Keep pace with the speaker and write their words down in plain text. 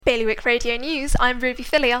Bailiwick Radio News, I'm Ruby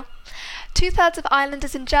Filial. Two-thirds of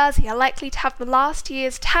islanders in Jersey are likely to have the last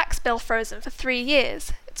year's tax bill frozen for 3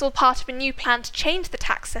 years. It's all part of a new plan to change the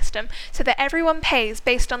tax system so that everyone pays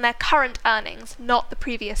based on their current earnings, not the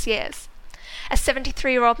previous year's. A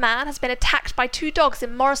 73-year-old man has been attacked by 2 dogs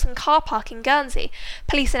in Morrison car park in Guernsey.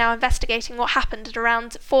 Police are now investigating what happened at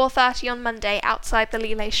around 4:30 on Monday outside the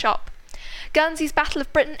Lillet shop. Guernsey's Battle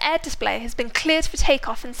of Britain air display has been cleared for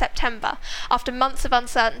takeoff in September. After months of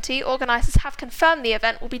uncertainty, organisers have confirmed the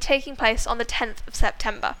event will be taking place on the 10th of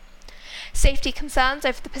September. Safety concerns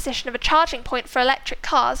over the position of a charging point for electric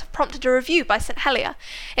cars have prompted a review by St Helier.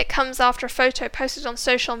 It comes after a photo posted on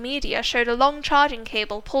social media showed a long charging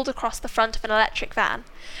cable pulled across the front of an electric van.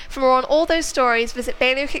 For more on all those stories, visit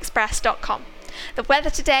bailiwickexpress.com. The weather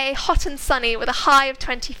today, hot and sunny with a high of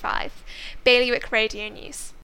 25. Bailiwick Radio News.